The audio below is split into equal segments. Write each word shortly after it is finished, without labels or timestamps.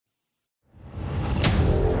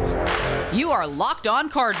You are Locked On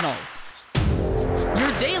Cardinals,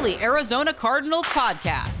 your daily Arizona Cardinals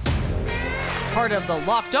podcast. Part of the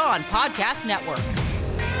Locked On Podcast Network,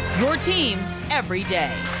 your team every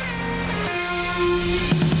day.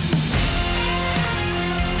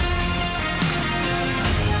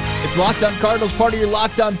 It's Locked On Cardinals, part of your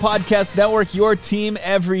Locked On Podcast Network, your team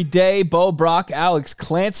every day. Bo Brock, Alex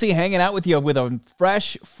Clancy hanging out with you with a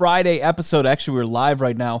fresh Friday episode. Actually, we're live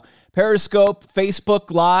right now. Periscope,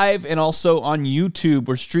 Facebook Live, and also on YouTube.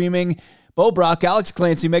 We're streaming. Bo Brock, Alex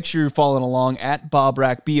Clancy. Make sure you're following along at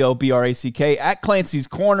Bobrack, B-O-B-R-A-C-K, at Clancy's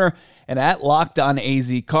Corner, and at Locked On AZ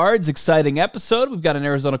Cards. Exciting episode. We've got an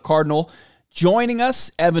Arizona Cardinal joining us.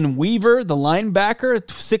 Evan Weaver, the linebacker,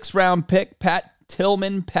 sixth-round pick. Pat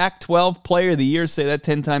Tillman, Pac-12 Player of the Year. Say that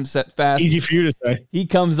 10 times set fast. Easy for you to say. He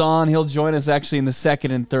comes on. He'll join us actually in the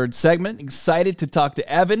second and third segment. Excited to talk to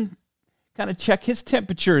Evan, kind of check his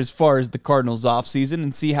temperature as far as the Cardinals offseason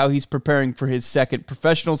and see how he's preparing for his second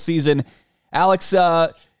professional season. Alex,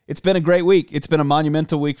 it's been a great week. It's been a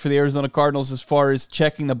monumental week for the Arizona Cardinals as far as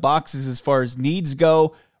checking the boxes as far as needs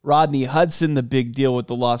go. Rodney Hudson, the big deal with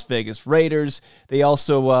the Las Vegas Raiders. They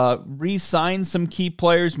also re-signed some key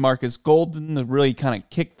players. Marcus Golden to really kind of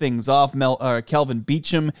kick things off. Kelvin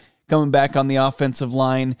Beachum coming back on the offensive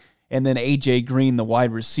line. And then A.J. Green, the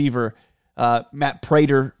wide receiver. Matt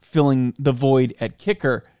Prater filling the void at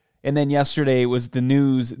kicker. And then yesterday was the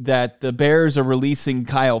news that the Bears are releasing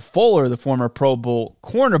Kyle Fuller, the former Pro Bowl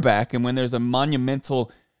cornerback. And when there's a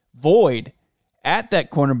monumental void at that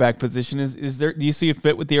cornerback position, do you see a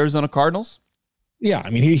fit with the Arizona Cardinals? Yeah, I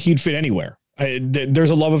mean, he'd fit anywhere. There's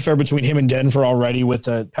a love affair between him and Denver already with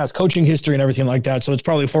the past coaching history and everything like that. So it's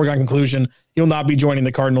probably a foregone conclusion. He'll not be joining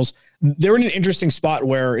the Cardinals. They're in an interesting spot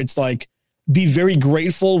where it's like, be very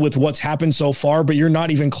grateful with what's happened so far, but you're not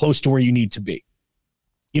even close to where you need to be.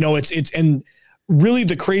 You know, and really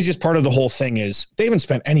the craziest part of the whole thing is they haven't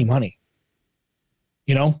spent any money.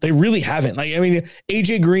 You know, they really haven't. Like, I mean,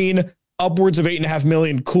 AJ Green, upwards of $8.5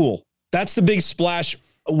 million. Cool. That's the big splash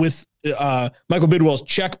with Michael Bidwell's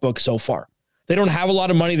checkbook so far. They don't have a lot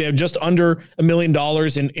of money. They have just under $1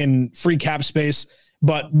 million in free cap space,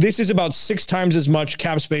 but this is about 6 times as much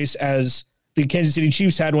cap space as the Kansas City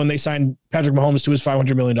Chiefs had when they signed Patrick Mahomes to his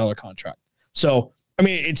 $500 million contract. So, I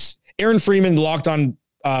mean, it's Aaron Freeman, Locked On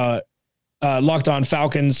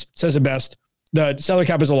Falcons, says it best. The salary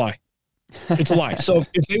cap is a lie. It's a lie. So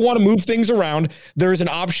if they want to move things around, there is an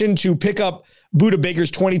option to pick up Budda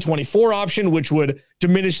Baker's 2024 option, which would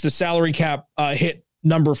diminish the salary cap hit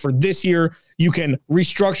number for this year. You can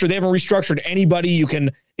restructure. They haven't restructured anybody. You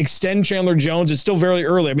can extend Chandler Jones. It's still very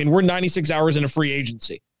early. I mean, we're 96 hours in a free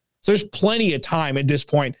agency. So there's plenty of time at this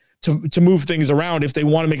point to move things around if they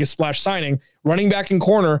want to make a splash signing. Running back and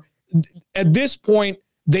corner, at this point,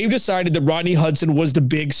 they've decided that Rodney Hudson was the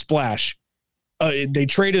big splash. They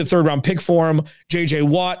traded a third-round pick for him. J.J.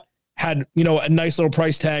 Watt had, a nice little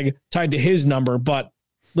price tag tied to his number. But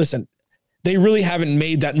listen, they really haven't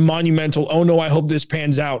made that monumental, oh, no, I hope this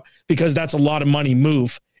pans out, because that's a lot of money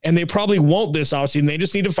move. And they probably won't this offseason. They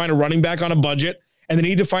just need to find a running back on a budget, and they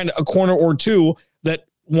need to find a corner or two that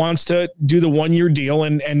wants to do the 1-year deal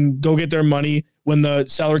and go get their money when the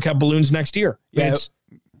salary cap balloons next year. Yeah. It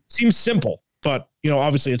seems simple, but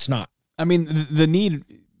obviously it's not. I mean, the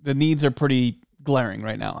needs are pretty glaring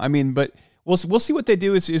right now. I mean, but we'll see what they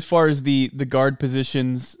do as far as the guard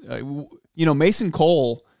positions. Mason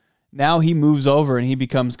Cole, now he moves over and he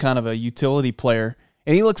becomes kind of a utility player,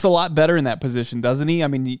 and he looks a lot better in that position, doesn't he? I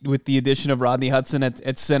mean, with the addition of Rodney Hudson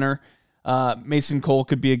at center, Mason Cole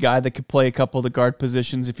could be a guy that could play a couple of the guard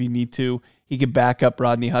positions if you need to. He could back up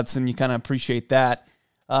Rodney Hudson. You kind of appreciate that.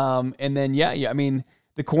 And then, I mean,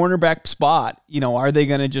 the cornerback spot, are they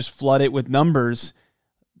going to just flood it with numbers?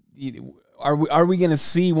 Are we going to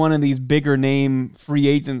see one of these bigger name free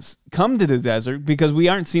agents come to the desert? Because we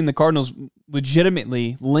aren't seeing the Cardinals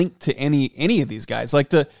legitimately linked to any of these guys.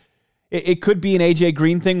 Like it could be an AJ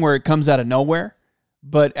Green thing where it comes out of nowhere.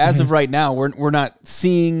 But as of right now, we're not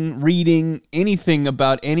reading anything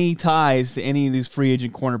about any ties to any of these free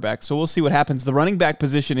agent cornerbacks. So we'll see what happens. The running back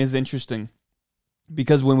position is interesting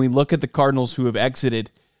because when we look at the Cardinals who have exited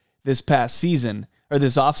this past season, or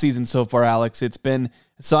this offseason so far, Alex, it's been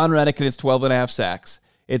Hassan Reddick and his 12.5 sacks.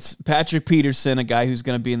 It's Patrick Peterson, a guy who's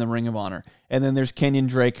going to be in the Ring of Honor. And then there's Kenyon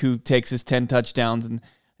Drake, who takes his 10 touchdowns, and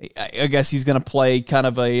I guess he's going to play kind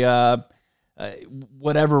of a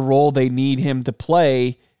whatever role they need him to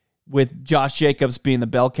play, with Josh Jacobs being the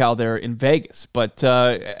bell cow there in Vegas. But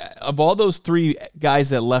of all those 3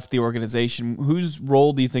 guys that left the organization, whose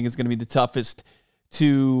role do you think is going to be the toughest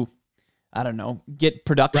to, get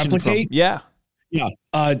production replicate? from? Yeah.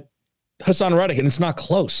 Hassan Reddick, and it's not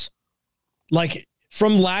close. like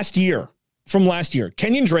from last year,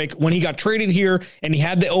 Kenyon Drake, when he got traded here and he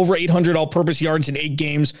had the over 800 all-purpose yards in 8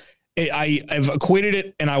 games, I've equated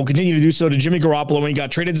it, and I will continue to do so, to Jimmy Garoppolo when he got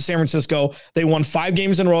traded to San Francisco. They won 5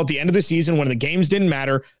 games in a row at the end of the season when the games didn't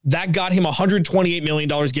matter. That got him $128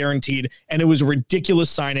 million guaranteed, and it was a ridiculous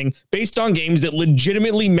signing based on games that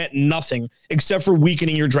legitimately meant nothing except for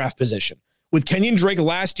weakening your draft position. With Kenyon Drake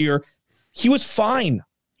last year, he was fine.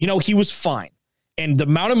 He was fine. And the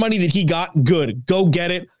amount of money that he got, good. Go get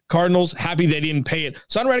it. Cardinals, happy they didn't pay it.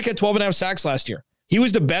 Son Reddick had 12.5 sacks last year. He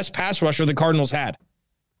was the best pass rusher the Cardinals had.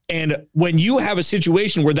 And when you have a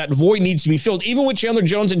situation where that void needs to be filled, even with Chandler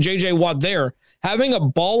Jones and J.J. Watt there, having a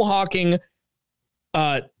ball-hawking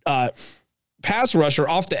pass rusher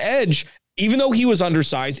off the edge, even though he was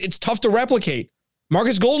undersized, it's tough to replicate.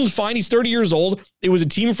 Marcus Golden's fine. He's 30 years old. It was a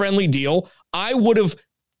team-friendly deal.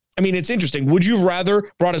 It's interesting. Would you have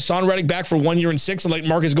rather brought Hassan Reddick back for 1 year and 6 and let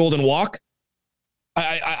Marcus Golden walk?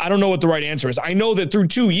 I don't know what the right answer is. I know that through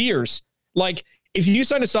 2 years, like, if you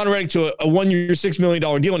sign Hassan Reddick to a 1 year, $6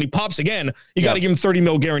 million deal and he pops again, you got to give him $30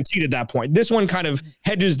 million guaranteed at that point. This one kind of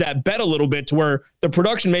hedges that bet a little bit to where the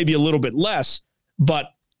production may be a little bit less,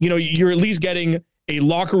 but you're at least getting a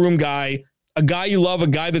locker room guy, a guy you love, a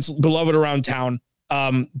guy that's beloved around town.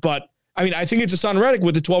 But I think it's Hassan Reddick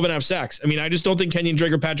with the 12.5 sacks. I just don't think Kenyon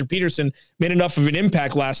Drake or Patrick Peterson made enough of an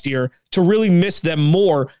impact last year to really miss them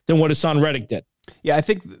more than what Hassan Reddick did. Yeah, I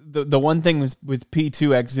think the one thing with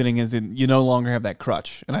P2 exiting is that you no longer have that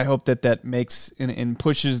crutch. And I hope that makes and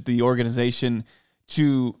pushes the organization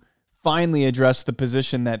to finally address the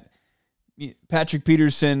position that Patrick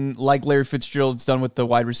Peterson, like Larry Fitzgerald's done with the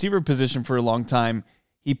wide receiver position for a long time.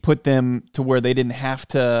 He put them to where they didn't have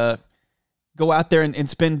to go out there and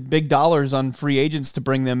spend big dollars on free agents to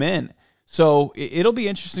bring them in. So it'll be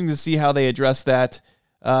interesting to see how they address that.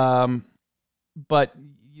 But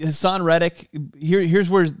Hassan Reddick,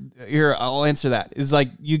 here I'll answer that. Is like,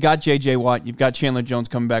 you got J.J. Watt, you've got Chandler Jones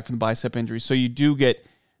coming back from the bicep injury, so you do get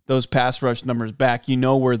those pass rush numbers back. You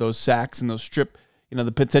know where those sacks and those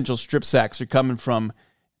the potential strip sacks are coming from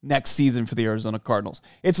next season for the Arizona Cardinals.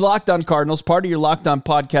 It's Locked On Cardinals, part of your Locked On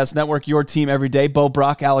Podcast Network, your team every day. Bo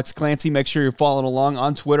Brock, Alex Clancy. Make sure you're following along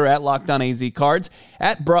on Twitter at LockedOnAZCards,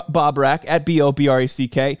 at Bob Rack, at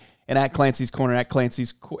BOBRACK, and at Clancy's Corner, at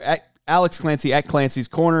Alex Clancy at Clancy's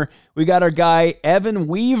Corner. We got our guy, Evan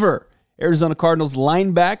Weaver, Arizona Cardinals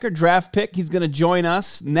linebacker, draft pick. He's going to join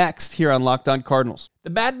us next here on Locked On Cardinals. The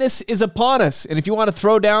madness is upon us, and if you want to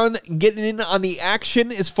throw down, get in on the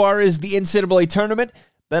action as far as the NCAA tournament,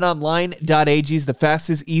 BetOnline.ag is the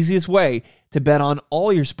fastest, easiest way to bet on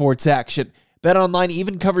all your sports action. BetOnline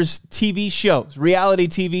even covers TV shows, reality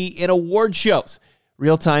TV, and award shows.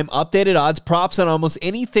 Real-time updated odds, props on almost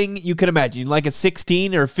anything you can imagine. Like a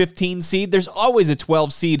 16 or 15 seed, there's always a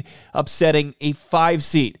 12 seed upsetting a 5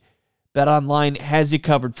 seed. BetOnline has you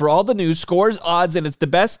covered for all the news, scores, odds, and it's the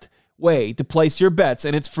best way to place your bets,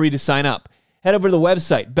 and it's free to sign up. Head over to the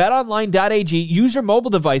website, betonline.ag. Use your mobile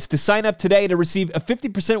device to sign up today to receive a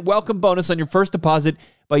 50% welcome bonus on your first deposit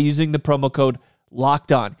by using the promo code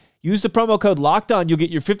LOCKEDON. Use the promo code LOCKEDON. You'll get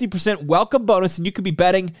your 50% welcome bonus, and you could be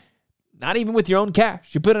betting not even with your own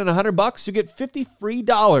cash. You put in $100, you get $50 free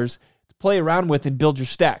to play around with and build your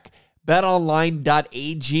stack.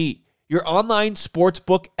 BetOnline.ag, your online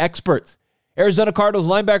sportsbook experts. Arizona Cardinals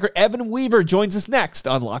linebacker Evan Weaver joins us next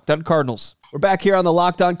on Locked On Cardinals. We're back here on the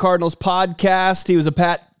Locked On Cardinals podcast. He was a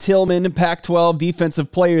Pat Tillman Pac-12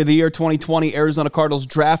 Defensive Player of the Year 2020 Arizona Cardinals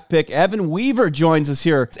draft pick. Evan Weaver joins us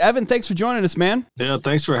here. Evan, thanks for joining us, man. Yeah,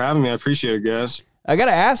 thanks for having me. I appreciate it, guys. I got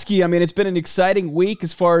to ask you, it's been an exciting week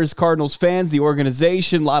as far as Cardinals fans, the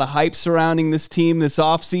organization, a lot of hype surrounding this team this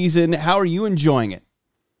offseason. How are you enjoying it?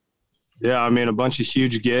 Yeah, a bunch of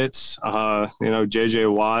huge gets. J.J.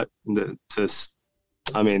 Watt, that's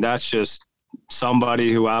just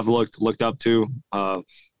somebody who I've looked up to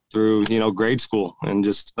through, grade school, and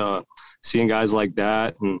just seeing guys like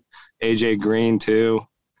that, and A.J. Green too.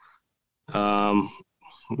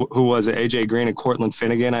 Who was it? A.J. Green and Cortland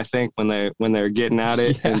Finnegan, I think, when they're getting at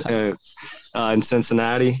it in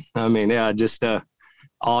Cincinnati. Just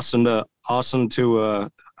awesome to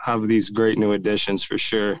have these great new additions for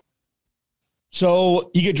sure. So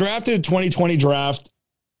you get drafted in 2020 draft.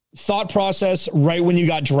 Thought process right when you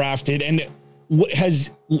got drafted, and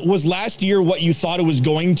was last year what you thought it was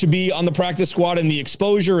going to be on the practice squad and the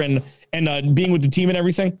exposure and being with the team and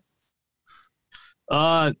everything?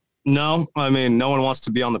 No, no one wants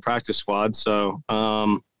to be on the practice squad. So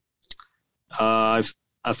I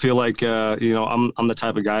feel like I'm the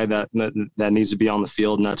type of guy that needs to be on the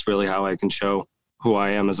field, and that's really how I can show who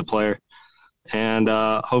I am as a player. And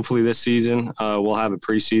hopefully this season we'll have a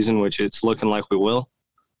preseason, which it's looking like we will.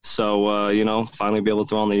 So, finally be able to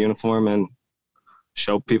throw on the uniform and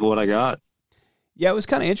show people what I got. Yeah, it was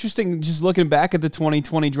kind of interesting just looking back at the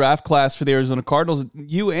 2020 draft class for the Arizona Cardinals.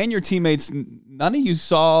 You and your teammates, none of you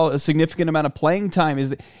saw a significant amount of playing time.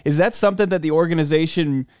 Is that something that the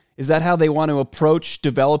organization, is that how they want to approach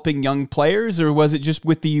developing young players, or was it just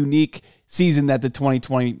with the unique season that the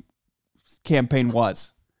 2020 campaign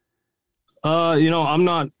was? I'm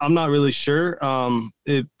not really sure.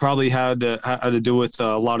 It probably had to do with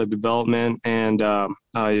a lot of development and,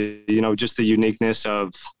 just the uniqueness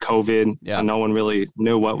of COVID. Yeah. No one really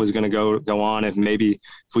knew what was going to go on. If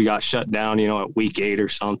we got shut down, at week 8 or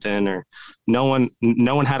something, or no one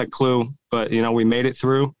had a clue, but, we made it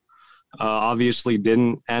through. Obviously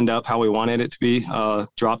didn't end up how we wanted it to be,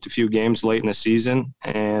 dropped a few games late in the season.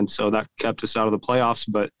 And so that kept us out of the playoffs,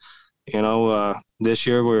 but this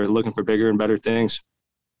year we're looking for bigger and better things.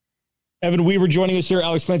 Evan Weaver joining us here.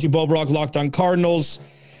 Alex Clancy, Bo Brock, Locked On Cardinals.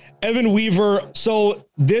 Evan Weaver, so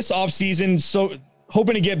this offseason, so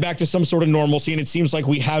hoping to get back to some sort of normalcy, and it seems like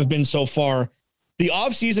we have been so far. The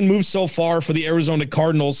offseason moves so far for the Arizona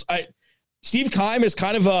Cardinals. Steve Keim is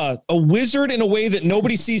kind of a wizard in a way that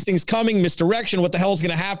nobody sees things coming, misdirection, what the hell is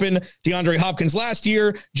going to happen. DeAndre Hopkins last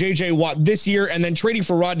year, J.J. Watt this year, and then trading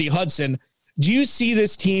for Rodney Hudson. Do you see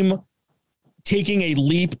this team taking a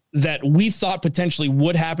leap that we thought potentially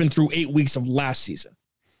would happen through 8 weeks of last season?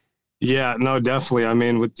 Yeah, no, definitely. I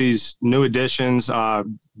mean, with these new additions,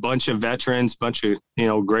 bunch of veterans, bunch of,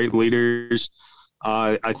 great leaders.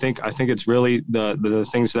 I think it's really the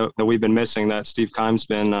things that we've been missing that Steve Keim's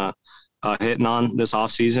been hitting on this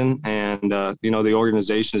offseason. And, the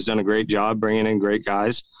organization has done a great job bringing in great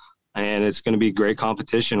guys, and it's going to be great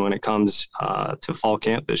competition when it comes to fall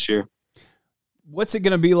camp this year. What's it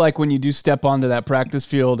going to be like when you do step onto that practice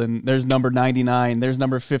field and there's number 99, there's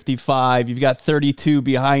number 55, you've got 32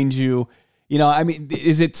 behind you?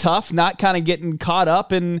 Is it tough not kind of getting caught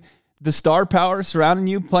up in the star power surrounding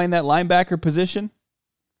you playing that linebacker position?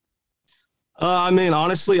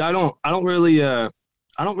 Honestly, I don't really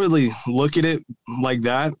look at it like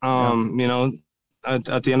that.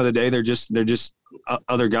 At the end of the day, they're just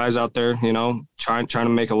other guys out there, trying to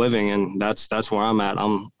make a living, and that's where I'm at.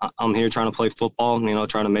 I'm here trying to play football,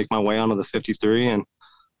 trying to make my way onto the 53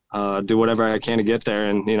 and do whatever I can to get there.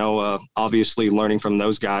 And obviously learning from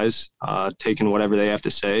those guys, taking whatever they have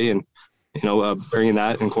to say, and bringing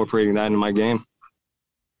that, incorporating that into my game.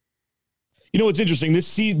 It's interesting.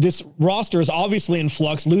 This roster is obviously in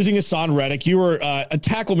flux. Losing Hassan Reddick, you were a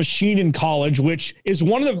tackle machine in college, which is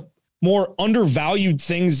one of the more undervalued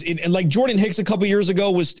things. And like Jordan Hicks a couple years ago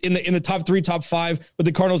was in the top 3, top 5 with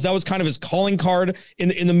the Cardinals. That was kind of his calling card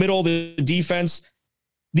in the middle of the defense.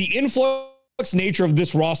 The influx nature of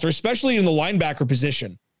this roster, especially in the linebacker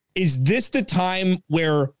position, is this the time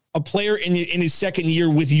where a player in his second year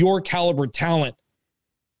with your caliber talent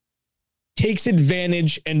takes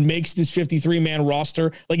advantage and makes this 53-man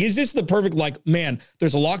roster? Like, is this the perfect,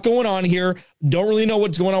 there's a lot going on here. Don't really know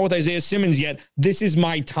what's going on with Isaiah Simmons yet. This is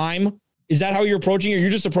my time. Is that how you're approaching it? Or you're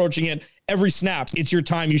just approaching it every snap? It's your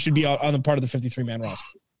time. You should be out on the part of the 53-man roster.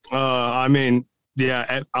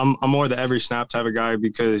 Yeah, I'm more the every snap type of guy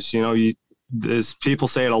because, people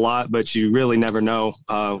say it a lot, but you really never know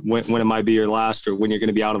when it might be your last or when you're going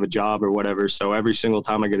to be out of a job or whatever. So every single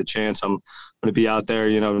time I get a chance, I'm going to be out there,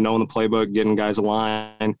 knowing the playbook, getting guys a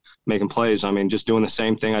line, making plays. Just doing the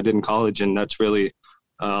same thing I did in college, and that's really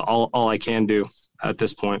all I can do at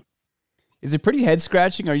this point. Is it pretty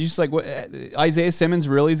head-scratching? Are you just like, what, Isaiah Simmons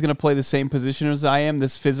really is going to play the same position as I am,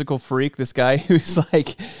 this physical freak, this guy who's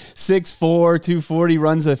like 6'4", 240,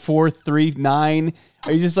 runs a 4.39?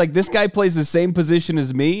 Are you just like, this guy plays the same position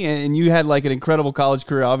as me? And you had like an incredible college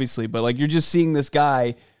career, obviously, but like you're just seeing this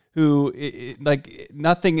guy who,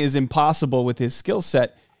 nothing is impossible with his skill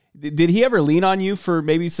set. Did he ever lean on you for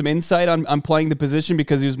maybe some insight on playing the position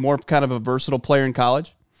because he was more kind of a versatile player in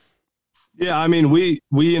college? Yeah, we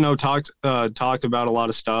talked about a lot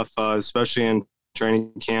of stuff, especially in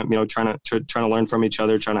training camp. Trying to learn from each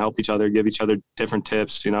other, trying to help each other, give each other different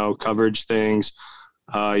tips. Coverage things,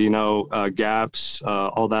 gaps,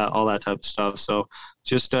 all that type of stuff. So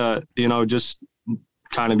just kind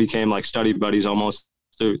of became like study buddies almost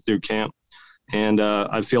through camp, and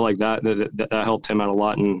I feel like that helped him out a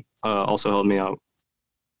lot, and also helped me out.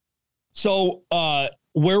 So,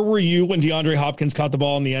 where were you when DeAndre Hopkins caught the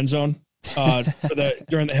ball in the end zone?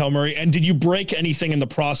 During the Hail Mary, and did you break anything in the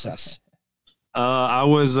process? I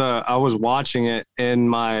was watching it in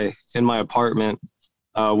my apartment,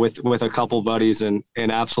 with a couple buddies and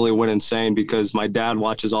absolutely went insane because my dad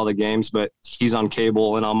watches all the games, but he's on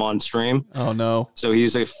cable and I'm on stream. Oh no. So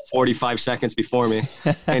he's like 45 seconds before me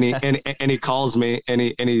and he calls me and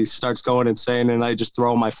he starts going insane and I just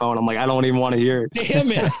throw my phone. I'm like, I don't even want to hear it.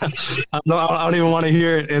 Damn it. I don't even want to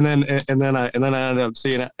hear it. And then I ended up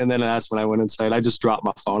seeing it. And then that's when I went insane. I just dropped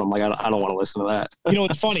my phone. I'm like, I don't want to listen to that. You know,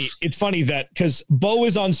 it's funny that because Bo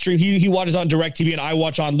is on stream, he watches on DirecTV and I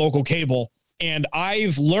watch on local cable. And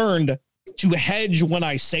I've learned to hedge when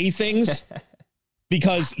I say things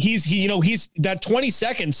because he's that 20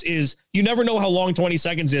 seconds is, you never know how long 20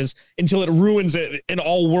 seconds is until it ruins an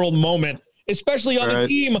all world moment, especially on the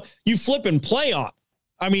team you flip and play on.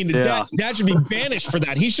 I mean, Dad should be banished for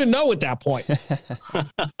that. He should know at that point.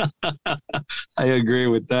 I agree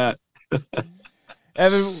with that.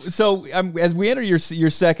 Evan, so as we enter your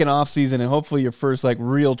second off season and hopefully your first like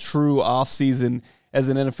real true off season as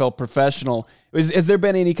an NFL professional, has there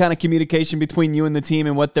been any kind of communication between you and the team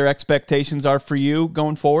and what their expectations are for you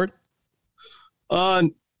going forward?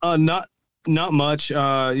 Not much.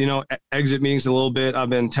 Exit meetings a little bit. I've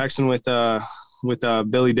been texting with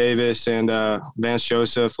Billy Davis and Vance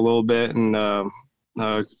Joseph a little bit, and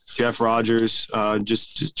Jeff Rogers,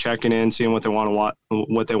 just checking in, seeing what they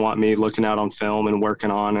want me looking at on film and working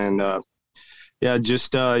on, and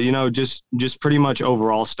just pretty much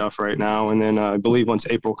overall stuff right now. And then I believe once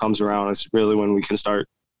April comes around, it's really when we can start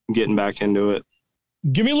getting back into it.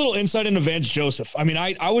 Give me a little insight into Vance Joseph. I mean,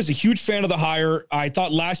 I was a huge fan of the hire. I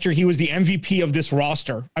thought last year he was the MVP of this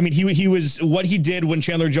roster. I mean, he was, what he did when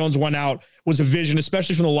Chandler Jones went out was a vision,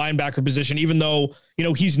 especially from the linebacker position, even though,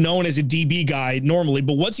 he's known as a DB guy normally,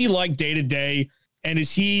 but what's he like day to day? And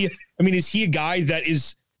is he a guy that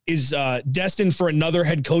is destined for another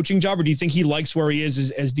head coaching job, or do you think he likes where he is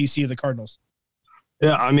as DC of the Cardinals?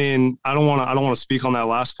 Yeah, I mean, I don't want to speak on that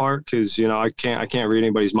last part because I can't read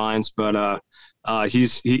anybody's minds, but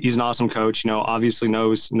he's an awesome coach. Obviously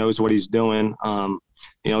knows what he's doing.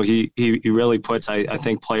 He really puts I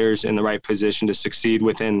think players in the right position to succeed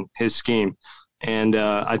within his scheme, and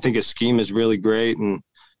I think his scheme is really great, and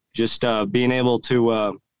just being able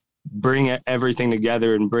to bring everything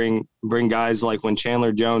together and bring guys like when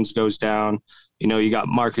Chandler Jones goes down, you got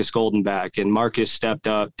Marcus Golden back, and Marcus stepped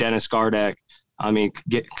up. Dennis Gardeck,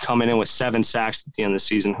 coming in with 7 sacks at the end of the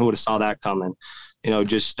season. Who would have saw that coming?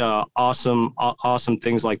 Just awesome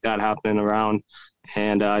things like that happening around.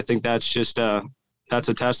 And I think that's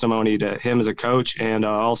a testimony to him as a coach and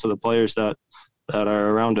also the players that are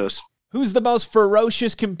around us. Who's the most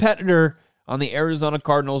ferocious competitor on the Arizona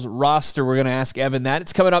Cardinals roster? We're going to ask Evan that.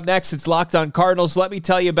 It's coming up next. It's Locked On Cardinals. Let me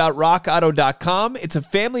tell you about RockAuto.com. It's a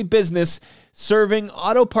family business serving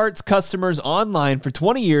auto parts customers online for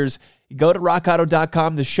 20 years. You go to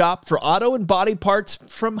RockAuto.com to shop for auto and body parts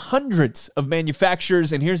from hundreds of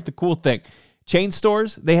manufacturers. And here's the cool thing. Chain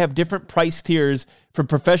stores, they have different price tiers for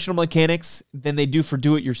professional mechanics than they do for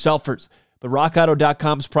do-it-yourselfers. But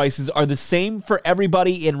RockAuto.com's prices are the same for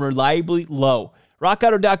everybody and reliably low.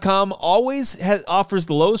 RockAuto.com always offers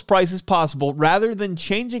the lowest prices possible rather than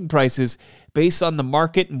changing prices based on the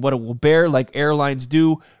market and what it will bear like airlines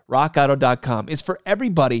do. RockAuto.com is for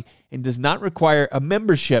everybody and does not require a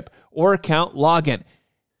membership or account login.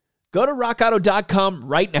 Go to RockAuto.com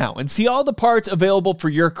right now and see all the parts available for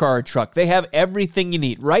your car or truck. They have everything you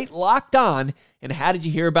need, right? Locked On. And how did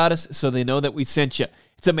you hear about us? So they know that we sent you.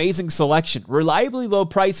 It's amazing selection, reliably low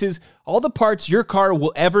prices, all the parts your car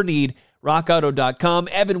will ever need. RockAuto.com.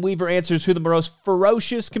 Evan Weaver answers who the most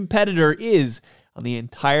ferocious competitor is on the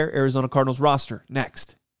entire Arizona Cardinals roster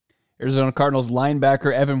next. Arizona Cardinals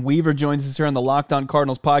linebacker Evan Weaver joins us here on the Locked On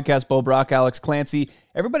Cardinals podcast. Bo Brock, Alex Clancy.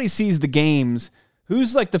 Everybody sees the games.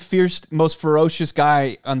 Who's like the most ferocious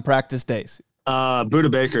guy on practice days?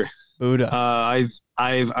 Budda Baker. Budda.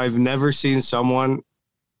 I've never seen someone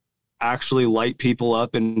actually light people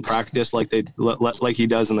up in practice like he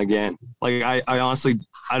does in the game. Like I honestly,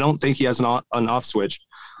 I don't think he has an off switch.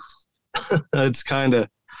 It's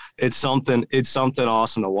something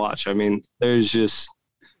awesome to watch. I mean, there's just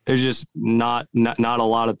not a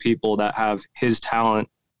lot of people that have his talent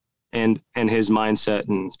and his mindset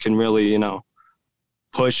and can really,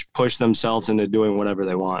 push themselves into doing whatever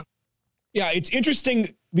they want. Yeah, it's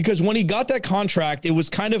interesting because when he got that contract, it was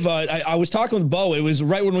kind of I was talking with Bo. It was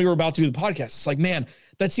right when we were about to do the podcast. It's like, man,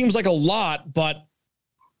 that seems like a lot, but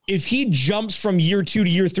if he jumps from year 2 to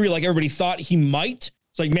year 3, like everybody thought he might,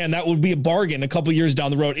 it's like, man, that would be a bargain a couple years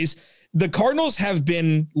down the road. Is the Cardinals have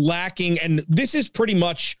been lacking, and this is pretty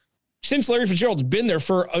much since Larry Fitzgerald's been there,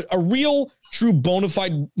 for a real, true, bona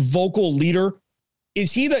fide vocal leader.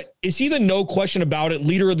 Is he the no question about it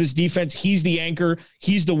leader of this defense? He's the anchor.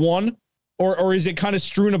 He's the one. or is it kind of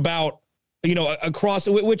strewn about, across,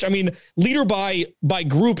 which, I mean, leader by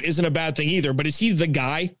group isn't a bad thing either, but is he the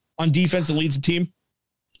guy on defense that leads the team?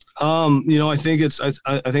 I think it's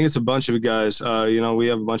a bunch of guys. We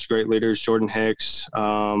have a bunch of great leaders: Jordan Hicks,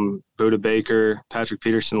 Buda Baker, Patrick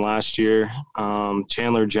Peterson last year,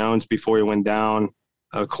 Chandler Jones before he went down,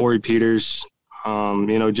 Corey Peters.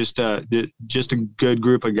 Just a good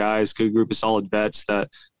group of guys, good group of solid vets that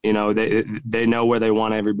they know where they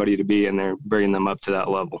want everybody to be, and they're bringing them up to that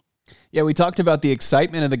level. Yeah, we talked about the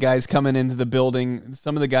excitement of the guys coming into the building.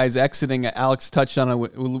 Some of the guys exiting. Alex touched on it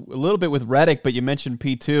a little bit with Reddick, but you mentioned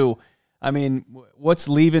P2. I mean, what's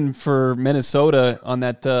leaving for Minnesota on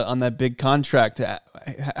that big contract?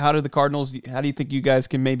 How do the Cardinals? How do you think you guys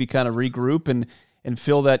can maybe kind of regroup and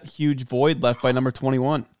fill that huge void left by number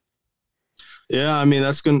 21? Yeah, I mean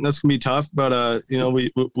that's gonna be tough, but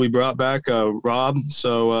we brought back Rob,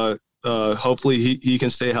 so. Hopefully he can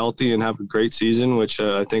stay healthy and have a great season, which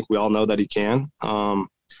I think we all know that he can.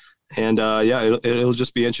 It'll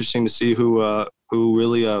just be interesting to see who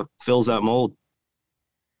really fills that mold.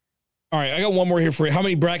 All right, I got one more here for you. How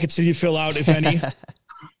many brackets did you fill out, if any?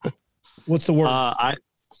 What's the word?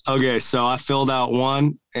 So I filled out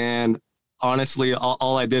one, and honestly,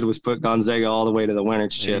 all I did was put Gonzaga all the way to the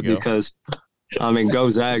winner's chip because – go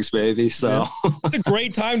Zags, baby. So it's a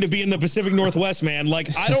great time to be in the Pacific Northwest, man.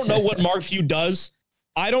 Like, I don't know what Mark Few does.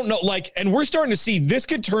 I don't know. And we're starting to see this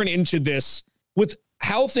could turn into this with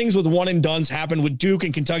how things with one and dones happen with Duke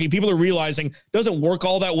and Kentucky. People are realizing it doesn't work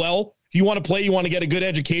all that well. If you want to play, you want to get a good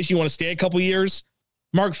education, you want to stay a couple years.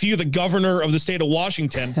 Mark Few, the governor of the state of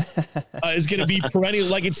Washington, is going to be perennial.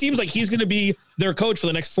 Like, it seems like he's going to be their coach for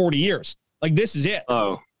the next 40 years. Like, this is it.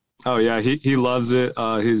 Oh yeah, he loves it.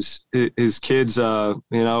 His kids, grew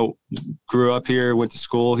up here, went to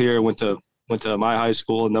school here, went to my high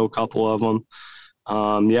school, know a couple of them.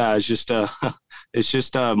 It's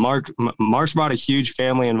just Mark's brought a huge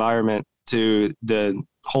family environment to the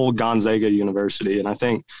whole Gonzaga University, and I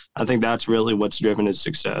think that's really what's driven his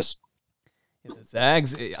success. Yeah, the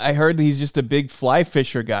Zags, I heard he's just a big fly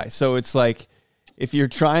fisher guy, so it's like, if you're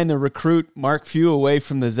trying to recruit Mark Few away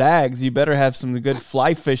from the Zags, you better have some good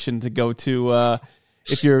fly fishing to go to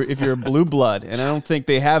if you're a blue blood. And I don't think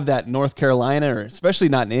they have that in North Carolina, or especially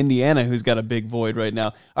not in Indiana, who's got a big void right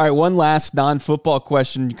now. All right, one last non-football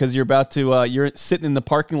question, because you're about to you're sitting in the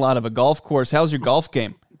parking lot of a golf course. How's your golf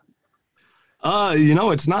game?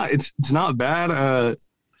 It's not bad.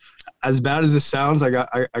 As bad as it sounds,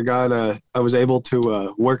 I was able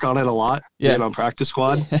to work on it a lot. Yeah. On practice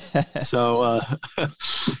squad. So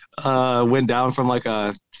went down from like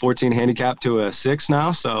a 14 handicap to a 6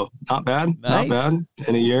 now. So not bad. Nice. Not bad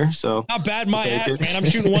in a year. So not bad. My ass, man. I'm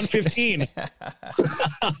shooting 115.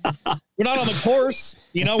 We're not on the course.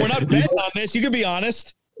 We're not betting on this. You can be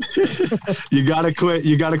honest. You gotta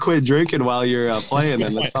quit drinking while you're playing,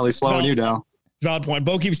 and that's probably slowing you down. Valid point.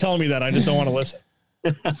 Bo keeps telling me that. I just don't want to listen.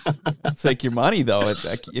 It's like your money, though.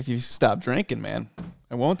 If you stop drinking, man,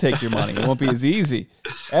 I won't take your money. It won't be as easy.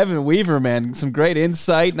 Evan Weaver, man, some great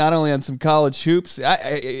insight, not only on some college hoops.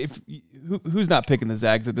 Who's not picking the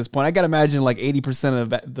Zags at this point? I got to imagine like 80%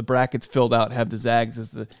 of the brackets filled out have the Zags as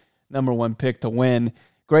the number one pick to win.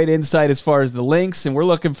 Great insight as far as the links, and we're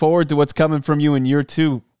looking forward to what's coming from you in year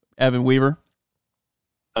 2, Evan Weaver.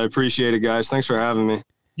 I appreciate it, guys. Thanks for having me.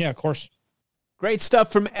 Yeah, of course. Great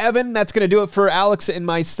stuff from Evan. That's going to do it for Alex and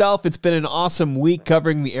myself. It's been an awesome week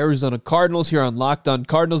covering the Arizona Cardinals here on Locked On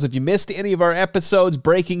Cardinals. If you missed any of our episodes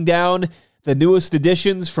breaking down the newest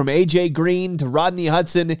additions from A.J. Green to Rodney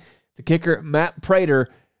Hudson to kicker Matt Prater,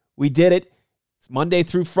 we did it. It's Monday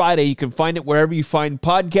through Friday. You can find it wherever you find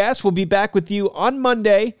podcasts. We'll be back with you on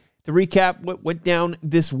Monday to recap what went down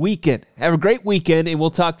this weekend. Have a great weekend, and we'll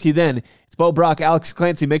talk to you then. It's Bo Brock, Alex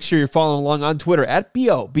Clancy. Make sure you're following along on Twitter at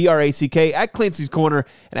BOBRACK, at Clancy's Corner,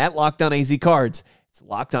 and at Locked On AZ Cards. It's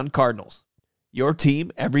Locked On Cardinals, your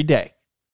team every day.